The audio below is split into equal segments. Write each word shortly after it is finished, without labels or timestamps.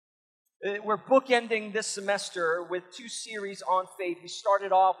We're bookending this semester with 2 series on faith. We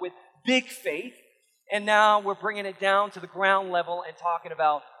started off with big faith, and now we're bringing it down to the ground level and talking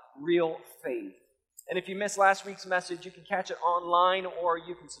about real faith. And if you missed last week's message, you can catch it online, or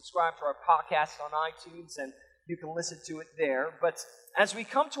you can subscribe to our podcast on iTunes, and you can listen to it there. But as we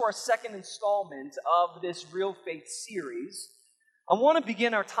come to our second installment of this Real Faith series, I want to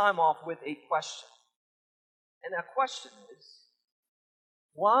begin our time off with a question. And that question is,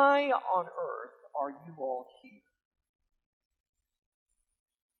 why on earth are you all here?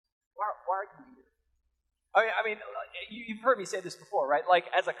 Why are you here? I mean, you've heard me say this before, right? Like,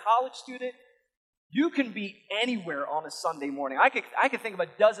 as a college student, you can be anywhere on a Sunday morning. I could think of a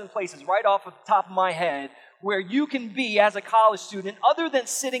dozen places right off the top of my head where you can be as a college student other than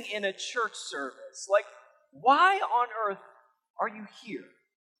sitting in a church service. Like, why on earth are you here?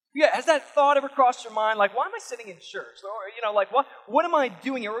 Yeah, has that thought ever crossed your mind? Like, why am I sitting in church? Or, like, what am I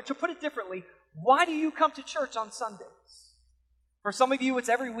doing here? Or to put it differently, why do you come to church on Sundays? For some of you, it's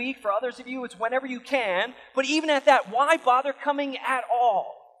every week. For others of you, it's whenever you can. But even at that, why bother coming at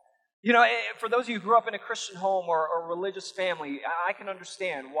all? You know, for those of you who grew up in a Christian home or a religious family, I can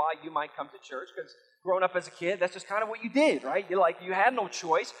understand why you might come to church, because growing up as a kid, that's just kind of what you did, right? You had no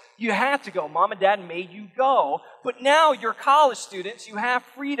choice. You had to go. Mom and Dad made you go. But now you're college students. You have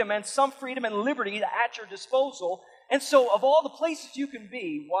freedom, and some freedom and liberty at your disposal. And so of all the places you can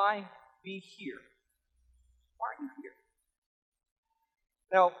be, why be here? Why are you here?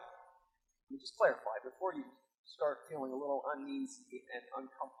 Now, let me just clarify before you start feeling a little uneasy and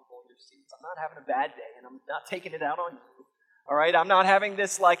uncomfortable in your seats. I'm not having a bad day, and I'm not taking it out on you. All right, I'm not having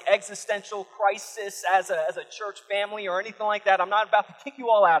this like existential crisis as a church family or anything like that. I'm not about to kick you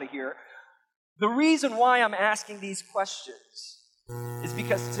all out of here. The reason why I'm asking these questions is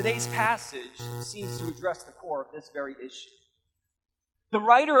because today's passage seems to address the core of this very issue. The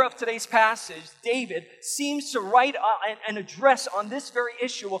writer of today's passage, David, seems to write and address on this very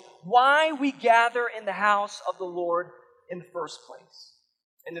issue of why we gather in the house of the Lord in the first place.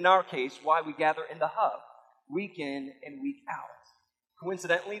 And in our case, why we gather in the hub, week in and week out.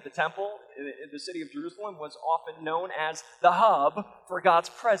 Coincidentally, the temple in the city of Jerusalem was often known as the hub for God's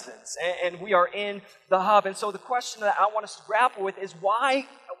presence. And we are in the hub. And so the question that I want us to grapple with is why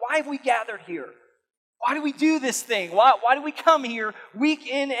have we gathered here? Why do we do this thing? Why do we come here week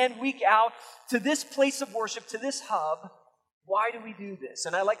in and week out to this place of worship, to this hub? Why do we do this?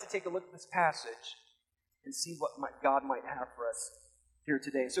 And I'd like to take a look at this passage and see what God might have for us here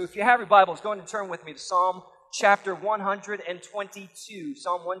today. So if you have your Bibles, go ahead and turn with me to Psalm chapter 122.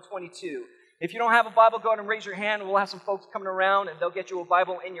 Psalm 122. If you don't have a Bible, go ahead and raise your hand. We'll have some folks coming around and they'll get you a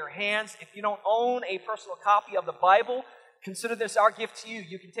Bible in your hands. If you don't own a personal copy of the Bible, consider this our gift to you.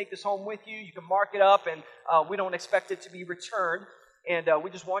 You can take this home with you. You can mark it up, and we don't expect it to be returned. And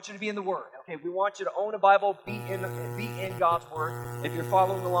we just want you to be in the Word. Okay, we want you to own a Bible, be in God's Word. If you're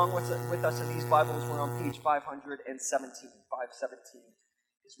following along with us in these Bibles, we're on page 517. 517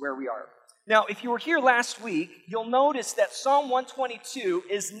 is where we are. Now, if you were here last week, you'll notice that Psalm 122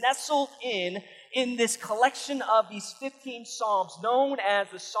 is nestled in this collection of these 15 Psalms known as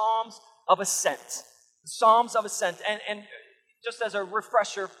the Psalms of Ascent. The Psalms of Ascent. And just as a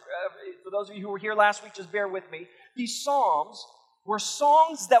refresher, for those of you who were here last week, just bear with me. These Psalms were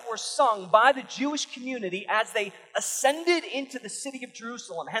songs that were sung by the Jewish community as they ascended into the city of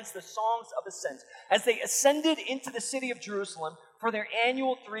Jerusalem, hence the Songs of Ascent, as they ascended into the city of Jerusalem for their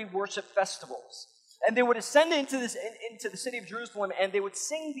annual 3 worship festivals. And they would ascend into the city of Jerusalem, and they would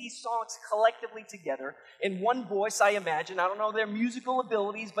sing these songs collectively together in one voice, I imagine. I don't know their musical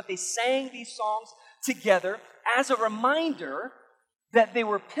abilities, but they sang these songs together as a reminder that they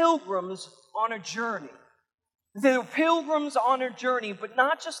were pilgrims on a journey. They were pilgrims on a journey, but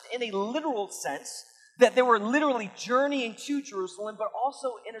not just in a literal sense, that they were literally journeying to Jerusalem, but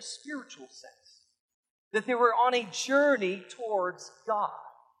also in a spiritual sense. That they were on a journey towards God.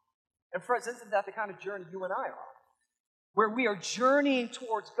 And friends, isn't that the kind of journey you and I are on? Where we are journeying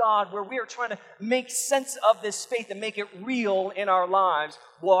towards God, where we are trying to make sense of this faith and make it real in our lives,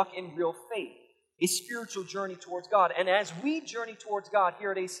 walk in real faith. A spiritual journey towards God. And as we journey towards God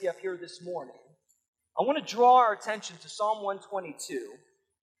here at ACF here this morning, I want to draw our attention to Psalm 122,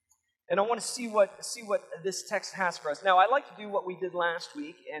 and I want to see what this text has for us. Now, I'd like to do what we did last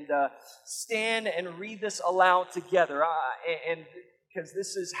week and stand and read this aloud together, and because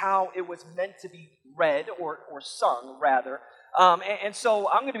this is how it was meant to be read or sung, rather. And so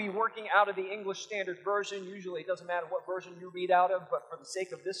I'm going to be working out of the English Standard Version. Usually, it doesn't matter what version you read out of, but for the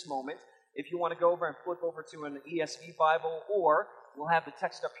sake of this moment, if you want to go over and flip over to an ESV Bible, or we'll have the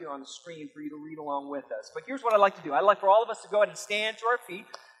text up here on the screen for you to read along with us. But here's what I'd like to do. I'd like for all of us to go ahead and stand to our feet,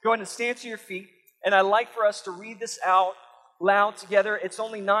 Go ahead and stand to your feet, and I'd like for us to read this out loud together. It's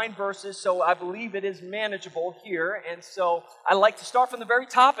only 9 verses, so I believe it is manageable here. And so I'd like to start from the very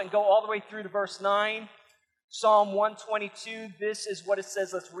top and go all the way through to verse 9. Psalm 122, this is what it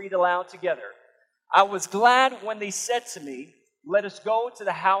says. Let's read aloud together. I was glad when they said to me, let us go to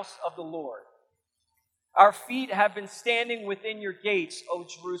the house of the Lord. Our feet have been standing within your gates, O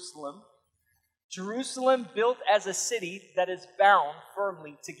Jerusalem. Jerusalem built as a city that is bound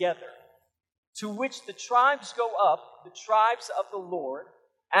firmly together, to which the tribes go up, the tribes of the Lord,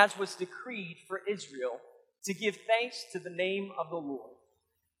 as was decreed for Israel, to give thanks to the name of the Lord.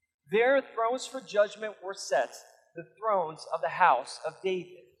 Their thrones for judgment were set, the thrones of the house of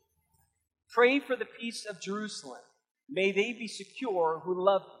David. Pray for the peace of Jerusalem. May they be secure who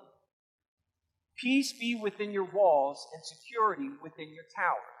love you. Peace be within your walls and security within your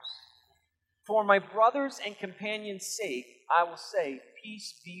towers. For my brothers and companions' sake, I will say,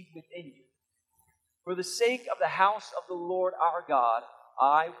 peace be within you. For the sake of the house of the Lord our God,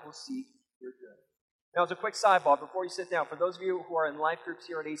 I will seek your good. Now, as a quick sidebar, before you sit down, for those of you who are in life groups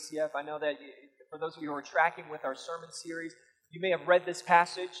here at ACF, I know that for those of you who are tracking with our sermon series, you may have read this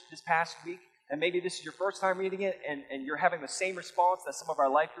passage this past week, and maybe this is your first time reading it, and you're having the same response that some of our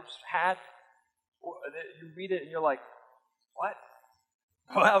life groups had. You read it, and you're like, what?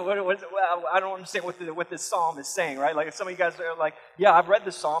 Well, I don't understand what this psalm is saying, right? Like some of you guys are like, yeah, I've read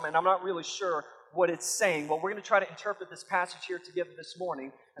this psalm, and I'm not really sure what it's saying. Well, we're going to try to interpret this passage here together this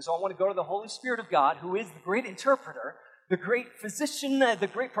morning. And so I want to go to the Holy Spirit of God, who is the great interpreter, the great physician, the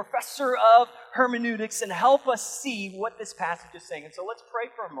great professor of hermeneutics, and help us see what this passage is saying. And so let's pray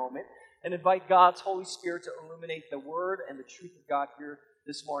for a moment and invite God's Holy Spirit to illuminate the word and the truth of God here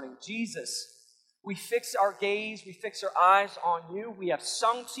this morning. Jesus, we fix our gaze, we fix our eyes on you. We have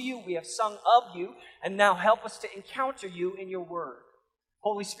sung to you, we have sung of you, and now help us to encounter you in your word.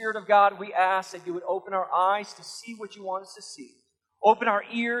 Holy Spirit of God, we ask that you would open our eyes to see what you want us to see. Open our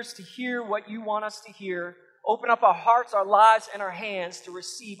ears to hear what you want us to hear. Open up our hearts, our lives, and our hands to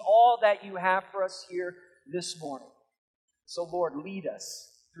receive all that you have for us here this morning. So, Lord, lead us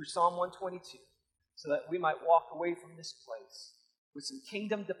through Psalm 122 so that we might walk away from this place with some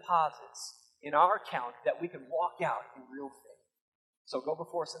kingdom deposits in our account that we can walk out in real faith. So go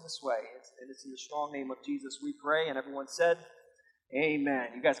before us in this way. And it's in the strong name of Jesus we pray. And everyone said, amen.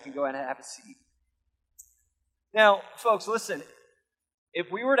 You guys can go ahead and have a seat. Now, folks, listen.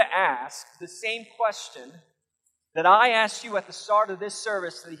 If we were to ask the same question that I asked you at the start of this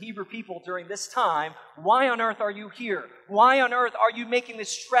service to the Hebrew people during this time, why on earth are you here? Why on earth are you making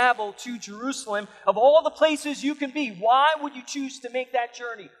this travel to Jerusalem? Of all the places you can be, why would you choose to make that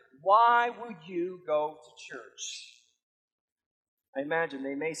journey? Why would you go to church? I imagine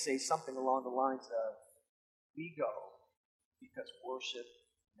they may say something along the lines of, we go because worship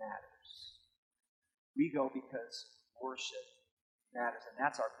matters. We go because worship matters. And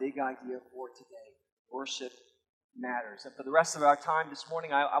that's our big idea for today. Worship matters. And for the rest of our time this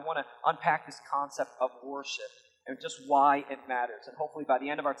morning, I want to unpack this concept of worship and just why it matters. And hopefully by the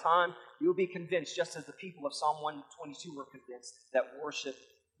end of our time, you'll be convinced, just as the people of Psalm 122 were convinced, that worship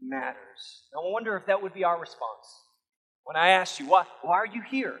matters. Now, I wonder if that would be our response. When I asked you, why are you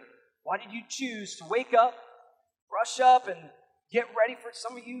here? Why did you choose to wake up, brush up, and get ready for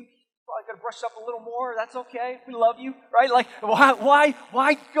some of you? Probably got to brush up a little more. That's okay. We love you, right? Like,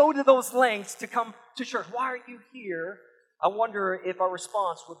 why go to those lengths to come to church? Why are you here? I wonder if our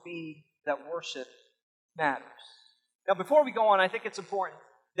response would be that worship matters. Now, before we go on, I think it's important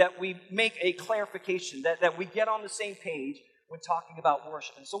that we make a clarification, that we get on the same page when talking about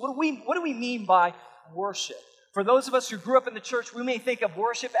worship. And so what do we mean by worship? For those of us who grew up in the church, we may think of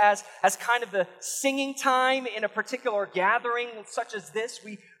worship as kind of the singing time in a particular gathering such as this.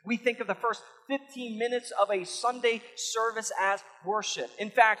 We think of the first 15 minutes of a Sunday service as worship. In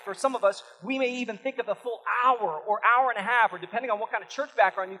fact, for some of us, we may even think of the full hour or hour and a half, or depending on what kind of church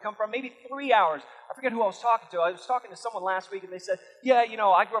background you come from, maybe 3 hours. I forget who I was talking to. I was talking to someone last week, and they said, yeah,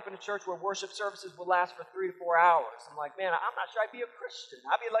 I grew up in a church where worship services would last for 3 to 4 hours. I'm like, man, I'm not sure I'd be a Christian.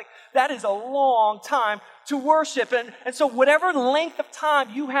 I'd be like, that is a long time to worship. And so whatever length of time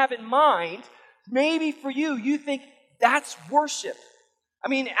you have in mind, maybe for you think that's worship. I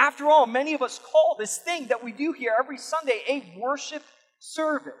mean, after all, many of us call this thing that we do here every Sunday a worship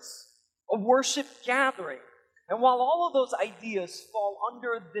service, a worship gathering. And while all of those ideas fall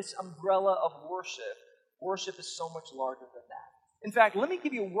under this umbrella of worship, worship is so much larger than that. In fact, let me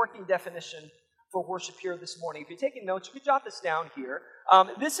give you a working definition for worship here this morning. If you're taking notes, you can jot this down here.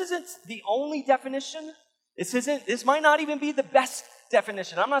 This isn't the only definition. This might not even be the best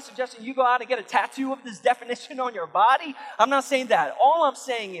definition. I'm not suggesting you go out and get a tattoo of this definition on your body. I'm not saying that. All I'm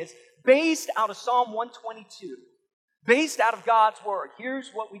saying is, based out of Psalm 122, based out of God's Word,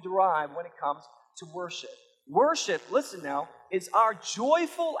 here's what we derive when it comes to worship. Worship, listen now, is our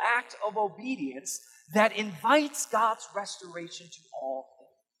joyful act of obedience that invites God's restoration to all things.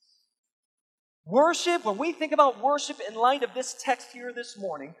 Worship, when we think about worship in light of this text here this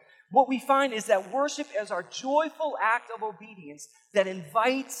morning, what we find is that worship is our joyful act of obedience that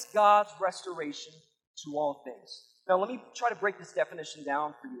invites God's restoration to all things. Now, let me try to break this definition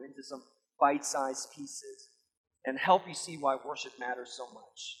down for you into some bite-sized pieces and help you see why worship matters so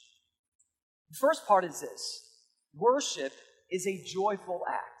much. The first part is this. Worship is a joyful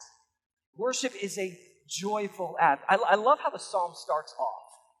act. Worship is a joyful act. I love how the psalm starts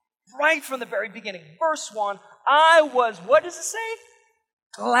off. Right from the very beginning. Verse 1, I was, what does it say?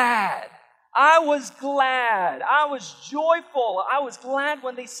 Glad. I was glad. I was joyful. I was glad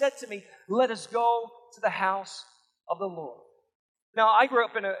when they said to me, let us go to the house of the Lord. Now, I grew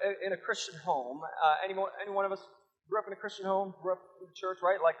up in a Christian home. Any one of us grew up in a Christian home, grew up in church,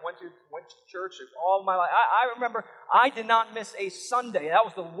 right? Like went to church all my life. I remember I did not miss a Sunday. That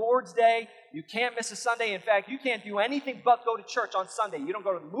was the Lord's Day. You can't miss a Sunday. In fact, you can't do anything but go to church on Sunday. You don't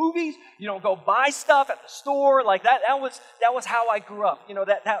go to the movies. You don't go buy stuff at the store. Like that was how I grew up. You know,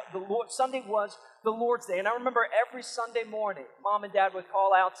 Sunday was the Lord's Day. And I remember every Sunday morning, Mom and Dad would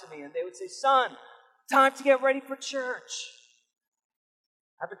call out to me and they would say, son, time to get ready for church.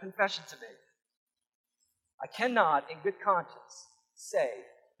 I have a confession to make. I cannot, in good conscience, say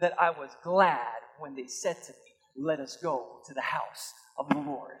that I was glad when they said to me, let us go to the house of the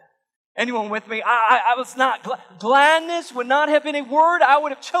Lord. Anyone with me? I was not gladness would not have been a word I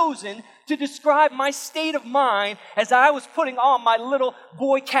would have chosen to describe my state of mind as I was putting on my little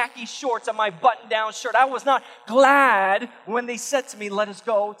boy khaki shorts and my button-down shirt. I was not glad when they said to me, let us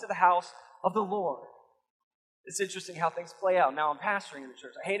go to the house of the Lord. It's interesting how things play out. Now I'm pastoring in the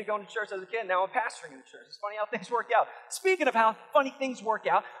church. I hated going to church as a kid. Now I'm pastoring in the church. It's funny how things work out. Speaking of how funny things work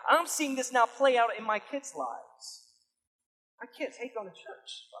out, I'm seeing this now play out in my kids' lives. My kids hate going to church.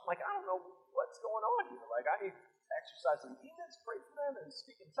 I'm like, I don't know what's going on here. Like, I need to exercise some demons, pray for them, and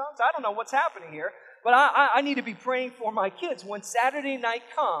speak in tongues. I don't know what's happening here, but I need to be praying for my kids. When Saturday night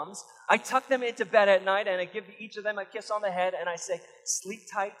comes, I tuck them into bed at night, and I give each of them a kiss on the head, and I say, sleep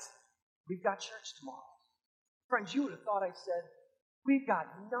tight. We've got church tomorrow. Friends, you would have thought I said, we've got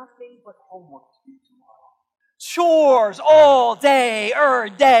nothing but homework to do tomorrow. Chores all day,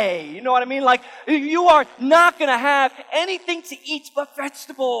 day. You know what I mean? Like, you are not going to have anything to eat but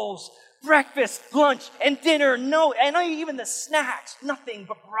vegetables. Breakfast, lunch, and dinner. No, and even the snacks, nothing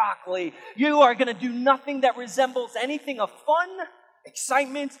but broccoli. You are going to do nothing that resembles anything of fun,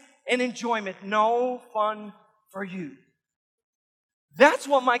 excitement, and enjoyment. No fun for you. That's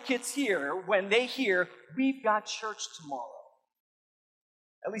what my kids hear when they hear, we've got church tomorrow.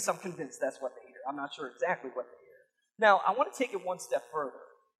 At least I'm convinced that's what they hear. I'm not sure exactly what they hear. Now, I want to take it one step further.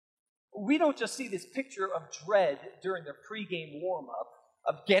 We don't just see this picture of dread during their pregame warm-up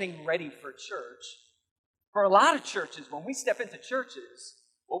of getting ready for church. For a lot of churches, when we step into churches,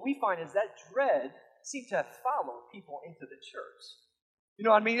 what we find is that dread seems to have followed people into the church. You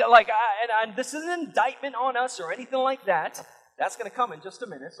know what I mean? Like, and this is an indictment on us or anything like that. That's going to come in just a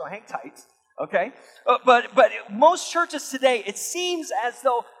minute, so hang tight, okay? But most churches today, it seems as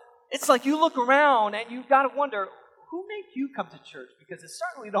though it's like you look around and you've got to wonder, who made you come to church? Because it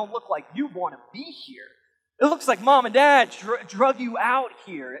certainly don't look like you want to be here. It looks like mom and dad drug you out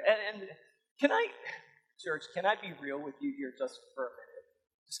here. And can I be real with you here just for a minute?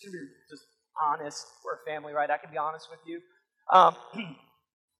 Just going to be just honest. We're a family, right? I can be honest with you.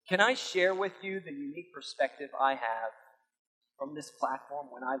 Can I share with you the unique perspective I have from this platform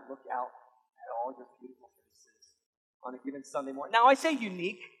when I look out at all your beautiful faces on a given Sunday morning? Now, I say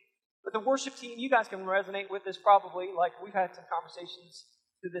unique, but the worship team, you guys can resonate with this probably, like we've had some conversations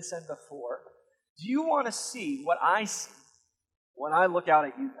to this end before. Do you want to see what I see when I look out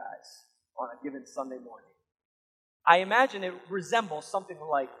at you guys on a given Sunday morning? I imagine it resembles something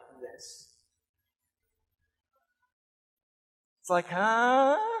like this. It's like,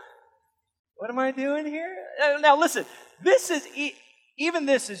 huh? What am I doing here? Now listen, this is even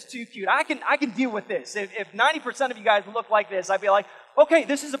this is too cute. I can deal with this. If 90% of you guys look like this, I'd be like, okay,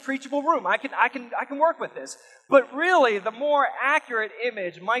 this is a preachable room. I can work with this. But really, the more accurate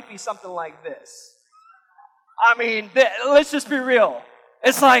image might be something like this. I mean, let's just be real.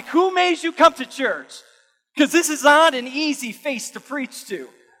 It's like, who made you come to church? Because this is not an easy face to preach to.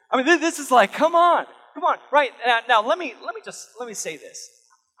 I mean, this is like, come on, right? Now let me say this.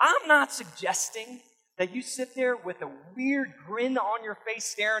 I'm not suggesting that you sit there with a weird grin on your face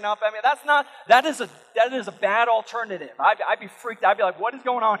staring up at me. That is a bad alternative. I'd be freaked. I'd be like, what is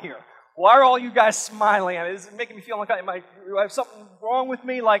going on here? Why are all you guys smiling at me? Is it making me feel like do I have something wrong with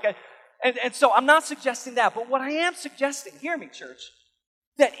me? And so I'm not suggesting that, but what I am suggesting, hear me, church,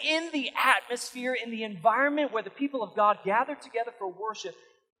 that in the atmosphere, in the environment where the people of God gather together for worship,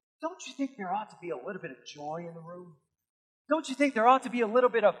 don't you think there ought to be a little bit of joy in the room? Don't you think there ought to be a little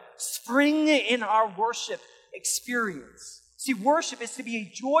bit of spring in our worship experience? See, worship is to be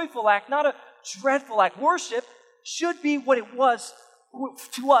a joyful act, not a dreadful act. Worship should be what it was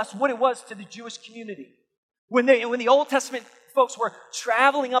to us, what it was to the Jewish community. When the Old Testament folks were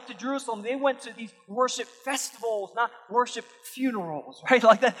traveling up to Jerusalem, they went to these worship festivals, not worship funerals, right?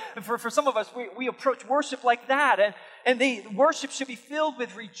 Like that. For some of us, we approach worship like that. And the worship should be filled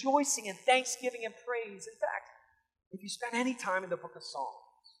with rejoicing and thanksgiving and praise. In fact, if you spend any time in the book of Psalms,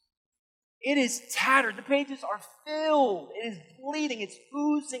 it is tattered. The pages are filled. It is bleeding. It's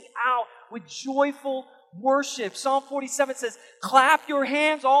oozing out with joyful worship. Psalm 47 says, clap your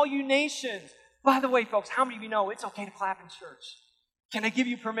hands, all you nations. By the way, folks, how many of you know it's okay to clap in church? Can I give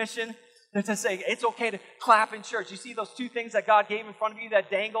you permission to say it's okay to clap in church? You see those two things that God gave in front of you that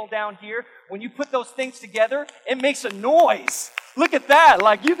dangle down here? When you put those things together, it makes a noise. Look at that.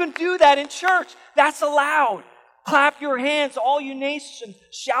 Like, you can do that in church. That's allowed. Clap your hands, all you nations.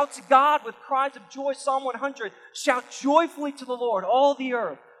 Shout to God with cries of joy. Psalm 100. Shout joyfully to the Lord, all the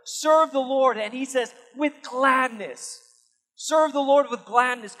earth. Serve the Lord, and he says, with gladness. Serve the Lord with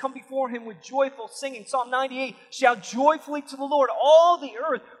gladness. Come before him with joyful singing. Psalm 98. Shout joyfully to the Lord, all the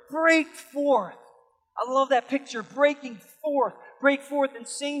earth. Break forth. I love that picture. Breaking forth. Break forth and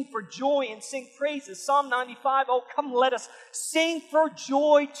sing for joy and sing praises. Psalm 95. Oh, come let us sing for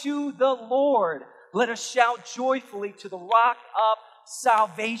joy to the Lord. Let us shout joyfully to the rock of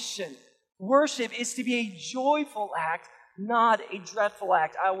salvation. Worship is to be a joyful act, not a dreadful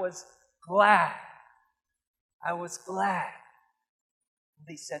act. I was glad.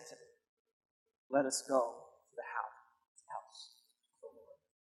 They said to me, let us go to the house of the Lord.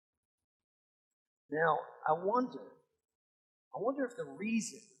 Now, I wonder if the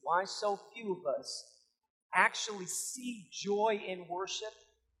reason why so few of us actually see joy in worship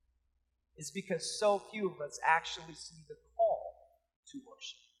is because so few of us actually see the call to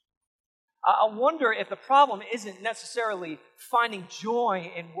worship. I wonder if the problem isn't necessarily finding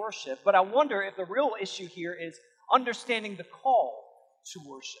joy in worship, but I wonder if the real issue here is understanding the call to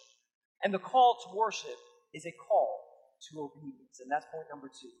worship. And the call to worship is a call to obedience. And that's point number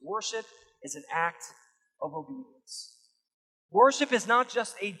 2. Worship is an act of obedience. Worship is not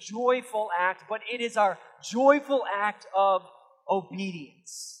just a joyful act, but it is our joyful act of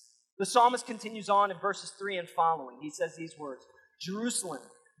obedience. The psalmist continues on in verses 3 and following. He says these words, Jerusalem,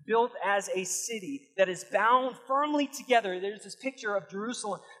 built as a city that is bound firmly together. There's this picture of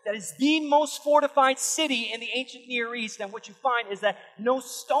Jerusalem that is the most fortified city in the ancient Near East. And what you find is that no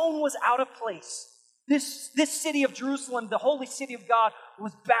stone was out of place. This city of Jerusalem, the holy city of God,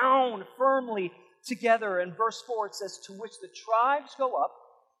 was bound firmly together. In verse 4, it says, to which the tribes go up,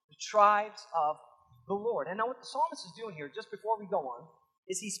 the tribes of the Lord. And now what the psalmist is doing here, just before we go on,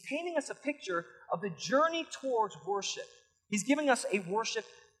 is he's painting us a picture of the journey towards worship. He's giving us a worship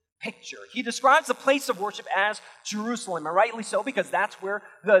picture. He describes the place of worship as Jerusalem, and rightly so, because that's where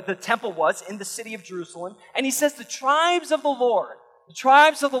the temple was, in the city of Jerusalem. And he says the tribes of the Lord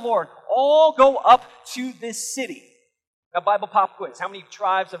all go up to this city. Now, Bible pop quiz. How many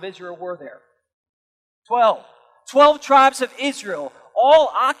tribes of Israel were there? 12. 12 tribes of Israel,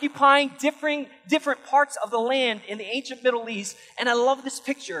 all occupying different parts of the land in the ancient Middle East. And I love this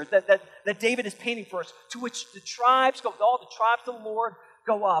picture that David is painting for us, to which the tribes go, all the tribes of the Lord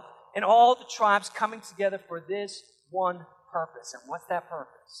go up, and all the tribes coming together for this one purpose. And what's that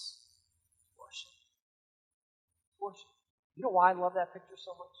purpose? Worship. Worship. You know why I love that picture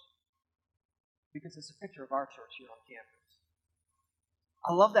so much? Because it's a picture of our church here on campus.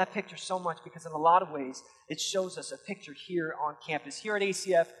 I love that picture so much because in a lot of ways, it shows us a picture here on campus. Here at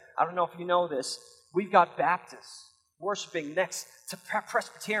ACF, I don't know if you know this, we've got Baptists worshiping next to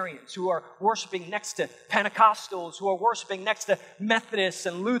Presbyterians, who are worshiping next to Pentecostals, who are worshiping next to Methodists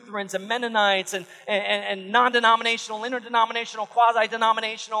and Lutherans and Mennonites and non-denominational, interdenominational,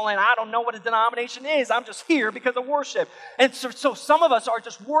 quasi-denominational, and I don't know what a denomination is. I'm just here because of worship. And so some of us are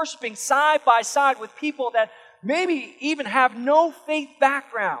just worshiping side by side with people that maybe even have no faith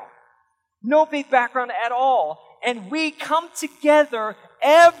background at all. And we come together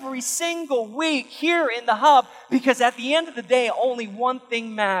every single week here in the hub because at the end of the day, only one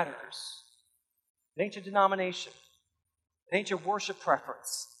thing matters. It ain't your denomination. It ain't your worship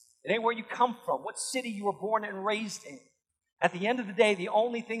preference. It ain't where you come from, what city you were born and raised in. At the end of the day, the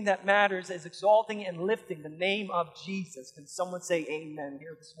only thing that matters is exalting and lifting the name of Jesus. Can someone say amen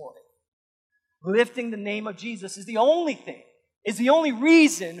here this morning? Lifting the name of Jesus is the only thing, is the only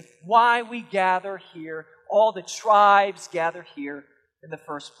reason why we gather here. All the tribes gather here in the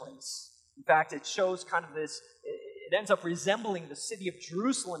first place. In fact, it shows kind of this, it ends up resembling the city of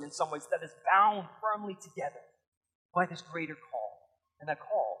Jerusalem in some ways that is bound firmly together by this greater call. And that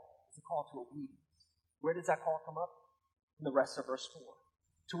call is a call to obedience. Where does that call come up? In the rest of verse 4.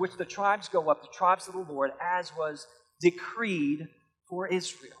 To which the tribes go up, the tribes of the Lord, as was decreed for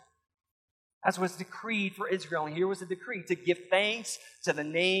Israel. As was decreed for Israel. And here was a decree to give thanks to the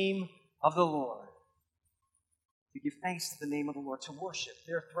name of the Lord. To give thanks to the name of the Lord. To worship.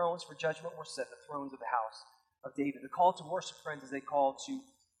 Their thrones for judgment were set, the thrones of the house of David. The call to worship, friends, is a call to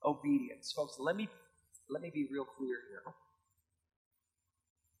obedience. Folks, let me be real clear here.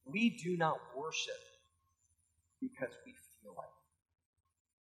 We do not worship because we feel like it.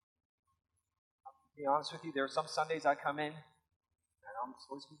 To be honest with you, there are some Sundays I come in, and I'm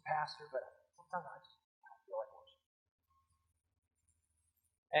supposed to be pastor, but sometimes I just don't feel like worship.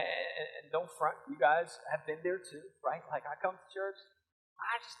 And don't front, you guys have been there too, right? Like I come to church,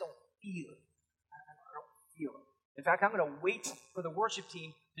 I just don't feel it. I don't feel it. In fact, I'm going to wait for the worship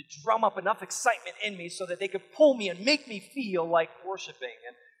team to drum up enough excitement in me so that they could pull me and make me feel like worshiping.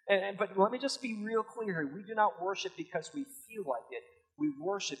 But let me just be real clear here. We do not worship because we feel like it. We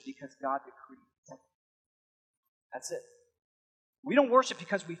worship because God decreed it. That's it. We don't worship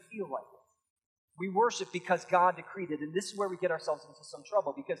because we feel like it. We worship because God decreed it. And this is where we get ourselves into some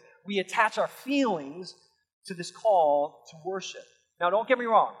trouble, because we attach our feelings to this call to worship. Now, don't get me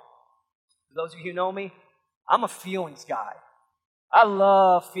wrong. For those of you who know me, I'm a feelings guy. I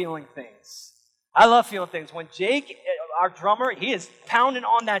love feeling things. I love feeling things. When Jake, our drummer, he is pounding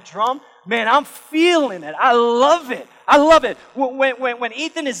on that drum, man, I'm feeling it. I love it. I love it. When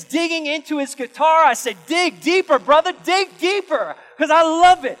Ethan is digging into his guitar, I say, dig deeper, brother, dig deeper, because I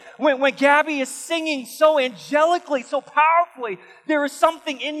love it. When Gabby is singing so angelically, so powerfully, there is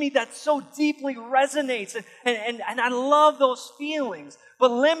something in me that so deeply resonates, and I love those feelings.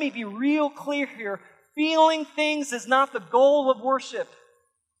 But let me be real clear here. Feeling things is not the goal of worship.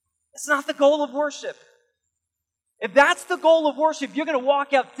 It's not the goal of worship. If that's the goal of worship, you're going to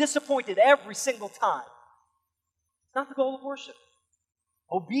walk out disappointed every single time. It's not the goal of worship.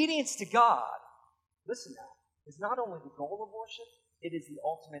 Obedience to God, listen now, is not only the goal of worship, it is the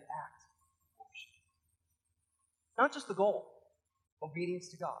ultimate act of worship. Not just the goal, obedience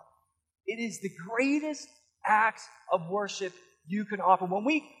to God. It is the greatest act of worship you can offer. When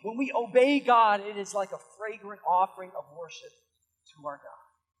we obey God, it is like a fragrant offering of worship to our God.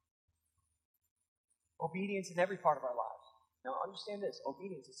 Obedience in every part of our lives. Now understand this,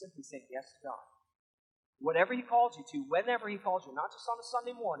 obedience is simply saying yes to God. Whatever He calls you to, whenever He calls you, not just on a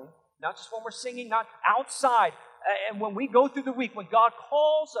Sunday morning, not just when we're singing, not outside, and when we go through the week, when God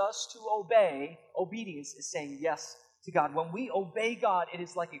calls us to obey, obedience is saying yes to God. When we obey God, it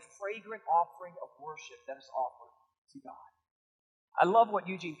is like a fragrant offering of worship that is offered to God. I love what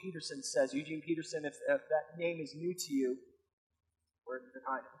Eugene Peterson says. Eugene Peterson, if that name is new to you, we're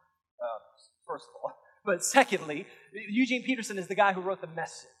behind him, first of all. But secondly, Eugene Peterson is the guy who wrote The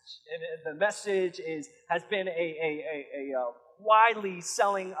Message. And The Message has been a widely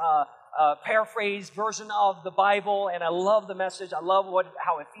selling paraphrased version of the Bible, and I love The Message. I love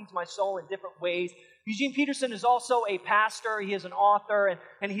how it feeds my soul in different ways. Eugene Peterson is also a pastor. He is an author,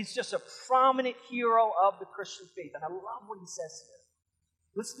 and he's just a prominent hero of the Christian faith. And I love what he says here.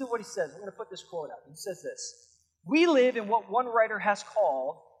 Listen to what he says. I'm going to put this quote out. He says this: "We live in what one writer has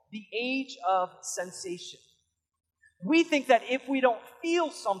called the age of sensation. We think that if we don't feel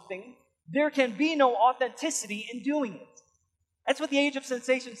something, there can be no authenticity in doing it." That's what the age of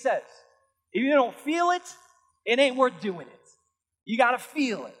sensation says. If you don't feel it, it ain't worth doing it. You got to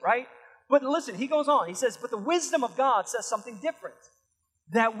feel it, right? But listen, he goes on. He says, but the wisdom of God says something different.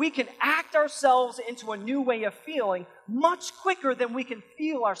 That we can act ourselves into a new way of feeling much quicker than we can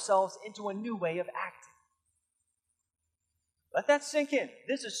feel ourselves into a new way of acting. Let that sink in.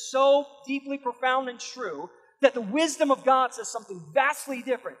 This is so deeply profound and true that the wisdom of God says something vastly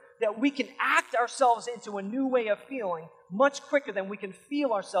different. That we can act ourselves into a new way of feeling much quicker than we can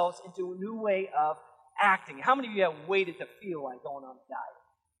feel ourselves into a new way of acting. How many of you have waited to feel like going on a diet?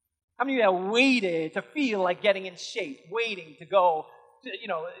 How many of you have waited to feel like getting in shape, waiting to go,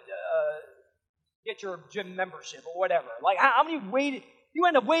 get your gym membership or whatever? Like, how many of you waited? You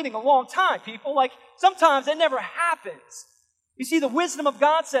end up waiting a long time, people. Like, sometimes it never happens. You see, the wisdom of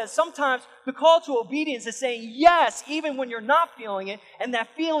God says sometimes the call to obedience is saying yes, even when you're not feeling it, and that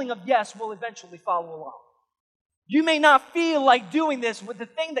feeling of yes will eventually follow along. You may not feel like doing this with the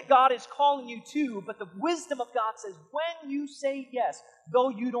thing that God is calling you to, but the wisdom of God says when you say yes, though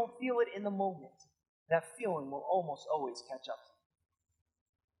you don't feel it in the moment, that feeling will almost always catch up to you.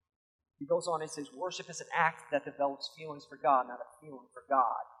 He goes on and says, worship is an act that develops feelings for God, not a feeling for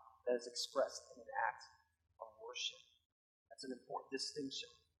God that is expressed in an act of worship. That's an important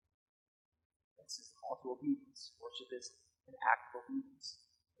distinction. This is the call to obedience. Worship is an act of obedience.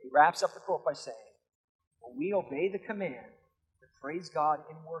 He wraps up the quote by saying, when we obey the command to praise God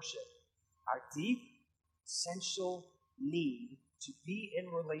in worship, our deep, essential need to be in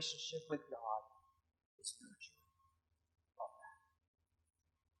relationship with God is nurtured. I love that.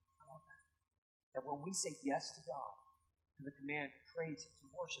 I love that. That when we say yes to God, to the command to praise Him, to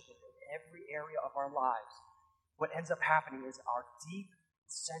worship Him in every area of our lives, what ends up happening is our deep,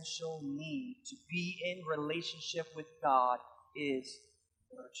 essential need to be in relationship with God is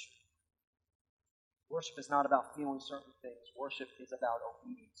nurtured. Worship is not about feeling certain things. Worship is about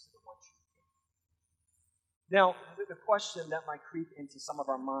obedience to the one true King. Now, the question that might creep into some of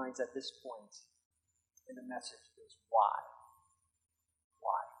our minds at this point in the message is why?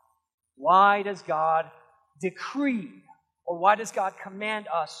 Why? Why does God decree, or why does God command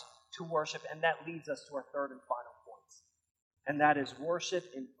us to worship? And that leads us to our third and final point. And that is worship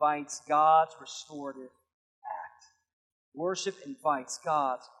invites God's restorative act. Worship invites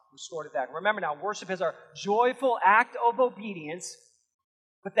God's restorative act. Remember now, worship is our joyful act of obedience,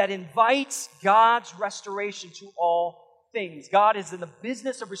 but that invites God's restoration to all things. God is in the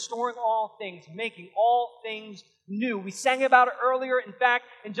business of restoring all things, making all things new. We sang about it earlier. In fact,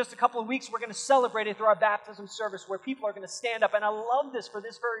 in just a couple of weeks, we're going to celebrate it through our baptism service where people are going to stand up. And I love this for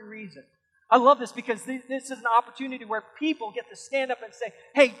this very reason. I love this because this is an opportunity where people get to stand up and say,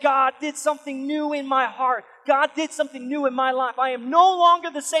 hey, God did something new in my heart. God did something new in my life. I am no longer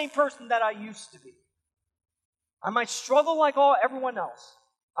the same person that I used to be. I might struggle like everyone else.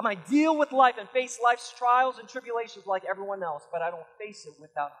 I might deal with life and face life's trials and tribulations like everyone else, but I don't face it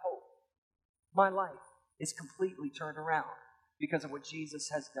without hope. My life is completely turned around because of what Jesus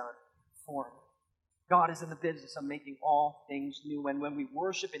has done for me. God is in the business of making all things new. And when we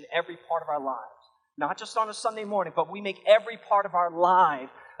worship in every part of our lives, not just on a Sunday morning, but we make every part of our life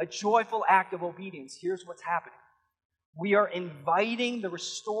a joyful act of obedience, here's what's happening. We are inviting the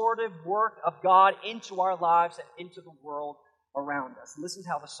restorative work of God into our lives and into the world around us. Listen to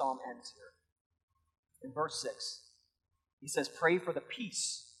how the psalm ends here. In verse 6, he says, pray for the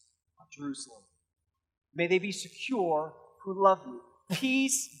peace of Jerusalem. May they be secure who love you.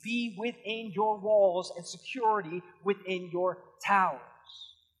 Peace be within your walls and security within your towers.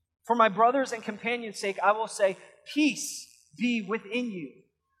 For my brothers and companions' sake, I will say, peace be within you.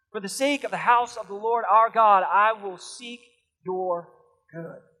 For the sake of the house of the Lord our God, I will seek your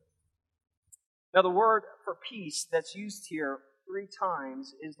good. Now, the word for peace that's used here 3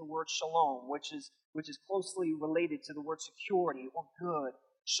 times is the word shalom, which is closely related to the word security or good,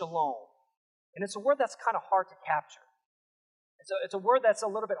 shalom. And it's a word that's kind of hard to capture. It's a word that's a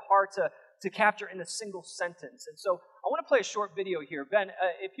little bit hard to capture in a single sentence. And so I want to play a short video here. Ben,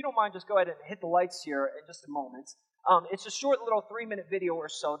 if you don't mind, just go ahead and hit the lights here in just a moment. It's a short little 3-minute video or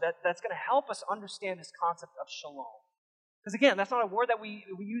so that's going to help us understand this concept of shalom. Because again, that's not a word that we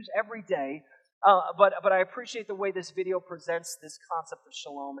use every day, but I appreciate the way this video presents this concept of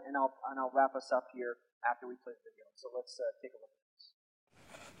shalom, and I'll wrap us up here after we play the video. So let's take a look.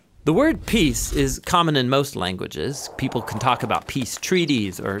 The word peace is common in most languages. People can talk about peace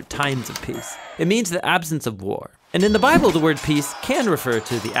treaties or times of peace. It means the absence of war. And in the Bible, the word peace can refer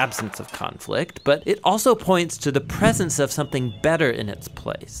to the absence of conflict, but it also points to the presence of something better in its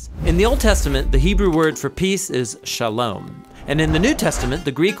place. In the Old Testament, the Hebrew word for peace is shalom. And in the New Testament,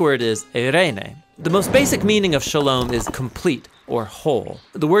 the Greek word is eirene. The most basic meaning of shalom is complete or whole.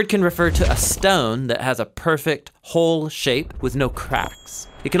 The word can refer to a stone that has a perfect, whole shape with no cracks.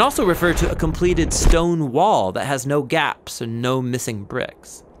 It can also refer to a completed stone wall that has no gaps and no missing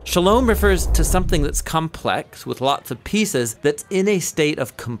bricks. Shalom refers to something that's complex with lots of pieces that's in a state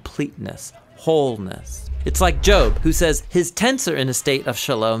of completeness, wholeness. It's like Job, who says his tents are in a state of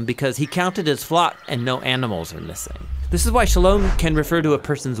shalom because he counted his flock and no animals are missing. This is why shalom can refer to a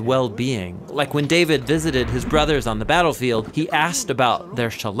person's well-being. Like when David visited his brothers on the battlefield, he asked about their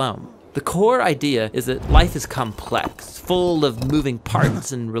shalom. The core idea is that life is complex, full of moving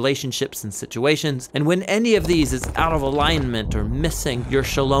parts and relationships and situations, and when any of these is out of alignment or missing, your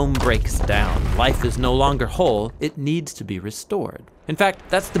shalom breaks down. Life is no longer whole, it needs to be restored. In fact,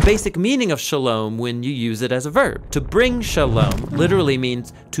 that's the basic meaning of shalom when you use it as a verb. To bring shalom literally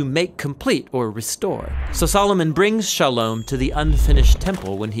means to make complete or restore. So Solomon brings shalom to the unfinished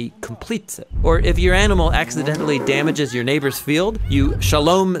temple when he completes it. Or if your animal accidentally damages your neighbor's field, you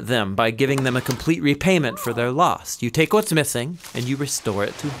shalom them by giving them a complete repayment for their loss. You take what's missing and you restore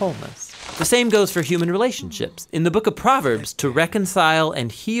it to wholeness. The same goes for human relationships. In the book of Proverbs, to reconcile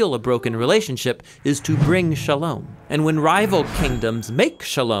and heal a broken relationship is to bring shalom. And when rival kingdoms make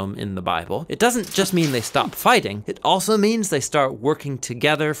shalom in the Bible, it doesn't just mean they stop fighting, it also means they start working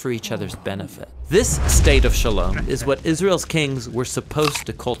together for each other's benefit. This state of shalom is what Israel's kings were supposed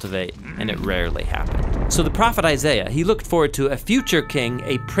to cultivate, and it rarely happened. So the prophet Isaiah, he looked forward to a future king,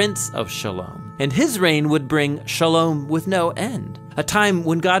 a prince of shalom. And his reign would bring shalom with no end. A time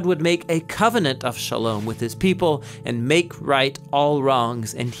when God would make a covenant of shalom with his people and make right all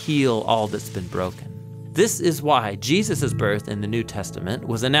wrongs and heal all that's been broken. This is why Jesus' birth in the New Testament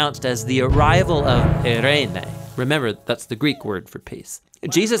was announced as the arrival of eirene. Remember, that's the Greek word for peace.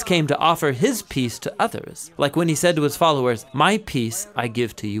 Jesus came to offer his peace to others, like when he said to his followers, "My peace I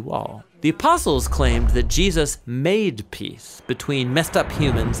give to you all." The apostles claimed that Jesus made peace between messed up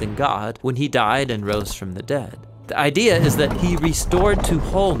humans and God when he died and rose from the dead. The idea is that he restored to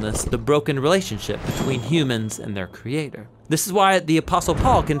wholeness the broken relationship between humans and their creator. This is why the Apostle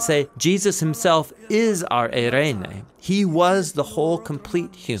Paul can say Jesus himself is our eirene. He was the whole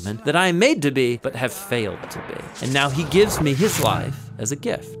complete human that I am made to be but have failed to be. And now he gives me his life as a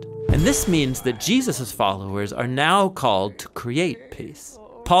gift. And this means that Jesus' followers are now called to create peace.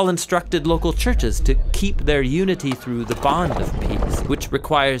 Paul instructed local churches to keep their unity through the bond of peace, which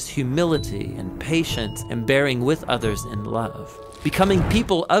requires humility and patience and bearing with others in love. Becoming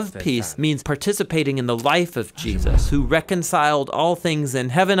people of peace means participating in the life of Jesus, who reconciled all things in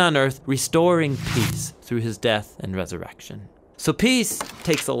heaven and earth, restoring peace through his death and resurrection. So peace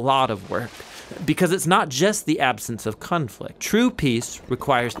takes a lot of work, because it's not just the absence of conflict. True peace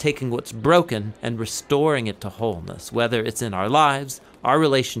requires taking what's broken and restoring it to wholeness, whether it's in our lives, our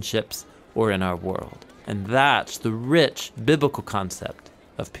relationships, or in our world. And that's the rich biblical concept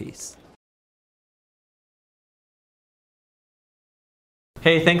of peace.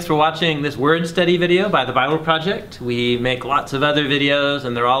 Hey, thanks for watching this word study video by the Bible Project. We make lots of other videos,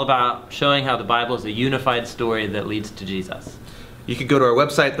 and they're all about showing how the Bible is a unified story that leads to Jesus. You can go to our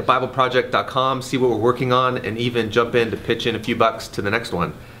website, thebibleproject.com, see what we're working on, and even jump in to pitch in a few bucks to the next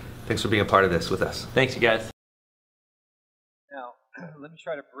one. Thanks for being a part of this with us. Thanks, you guys. Now, let me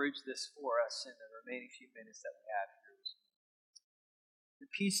try to bridge this for us in the remaining few minutes that we have here this morning.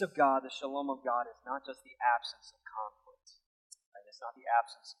 The peace of God, the shalom of God, is not just the absence of conflict. Right? It's not the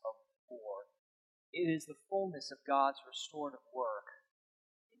absence of war. It is the fullness of God's restorative work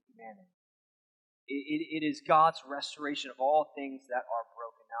in humanity. It is God's restoration of all things that are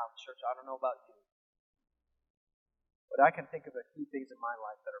broken. Now, church, I don't know about you, but I can think of a few things in my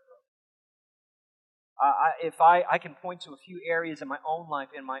life that are broken. I can point to a few areas in my own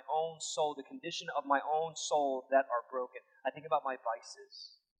life, in my own soul, the condition of my own soul that are broken. I think about my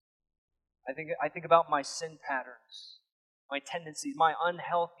vices. I think about my sin patterns, my tendencies, my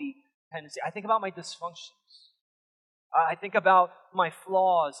unhealthy tendencies. I think about my dysfunctions. I think about my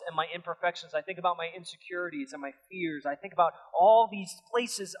flaws and my imperfections. I think about my insecurities and my fears. I think about all these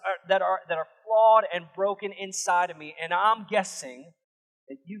places that are flawed and broken inside of me. And I'm guessing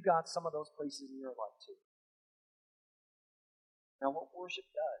that you got some of those places in your life too. Now, what worship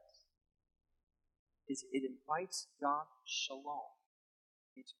does is it invites God's shalom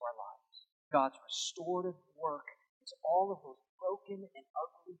into our lives. God's restorative work into all of those broken and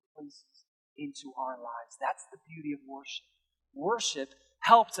ugly places into our lives. That's the beauty of worship. Worship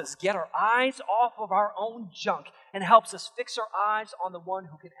helps us get our eyes off of our own junk and helps us fix our eyes on the one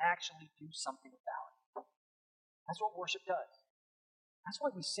who can actually do something about it. That's what worship does. That's why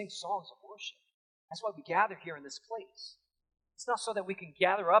we sing songs of worship. That's why we gather here in this place. It's not so that we can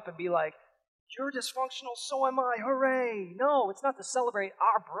gather up and be like, you're dysfunctional, so am I, hooray. No, it's not to celebrate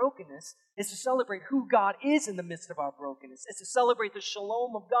our brokenness. It's to celebrate who God is in the midst of our brokenness. It's to celebrate the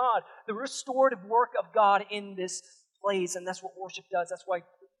shalom of God, the restorative work of God in this place. And that's what worship does. That's why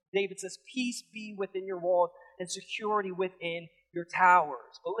David says, peace be within your walls and security within your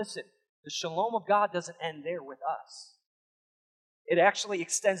towers. But listen, the shalom of God doesn't end there with us. It actually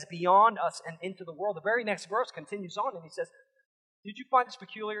extends beyond us and into the world. The very next verse continues on and he says, did you find this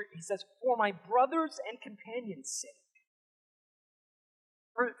peculiar? He says, for my brothers and companions' sake.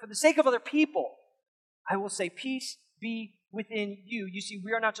 For the sake of other people, I will say, peace be within you. You see,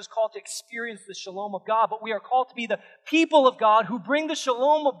 we are not just called to experience the shalom of God, but we are called to be the people of God who bring the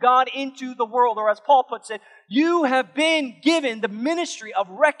shalom of God into the world. Or as Paul puts it, you have been given the ministry of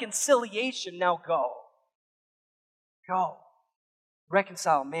reconciliation. Now go. Go.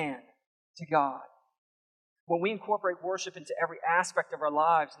 Reconcile man to God. When we incorporate worship into every aspect of our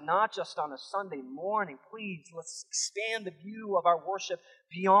lives, not just on a Sunday morning, please, let's expand the view of our worship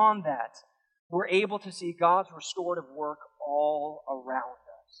beyond that. We're able to see God's restorative work all around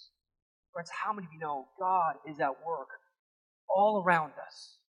us. Friends, how many of you know God is at work all around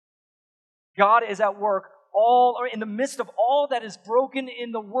us? God is at work in the midst of all that is broken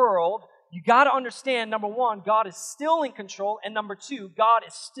in the world. You got to understand, number one, God is still in control, and number two, God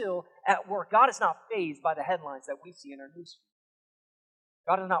is still at work. God is not fazed by the headlines that we see in our newsfeed.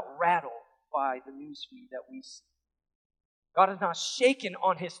 God is not rattled by the newsfeed that we see. God is not shaken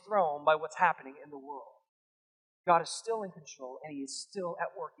on His throne by what's happening in the world. God is still in control, and He is still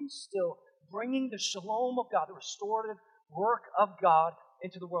at work. He's still bringing the shalom of God, the restorative work of God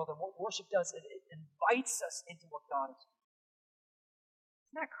into the world. And what worship does, it invites us into what God is doing.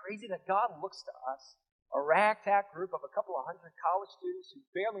 Isn't that crazy that God looks to us, a ragtag group of a couple of hundred college students who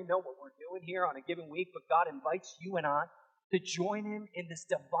barely know what we're doing here on a given week, but God invites you and I to join Him in this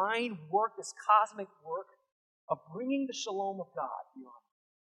divine work, this cosmic work of bringing the shalom of God beyond us.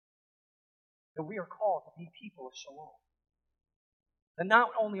 That we are called to be people of shalom. And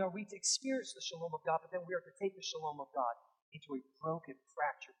not only are we to experience the shalom of God, but then we are to take the shalom of God into a broken,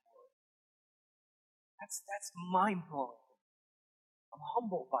 fractured world. That's mind-blowing. I'm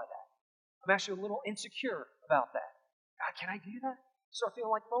humbled by that. I'm actually a little insecure about that. God, can I do that? Start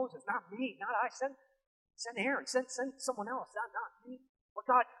feeling like Moses. Not me, not I. Send Aaron. Send someone else. Not me.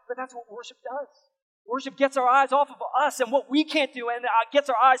 But that's what worship does. Worship gets our eyes off of us and what we can't do, and gets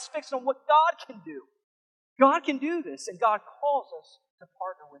our eyes fixed on what God can do. God can do this, and God calls us to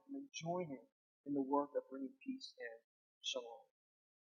partner with Him and join Him in the work of bringing peace and shalom.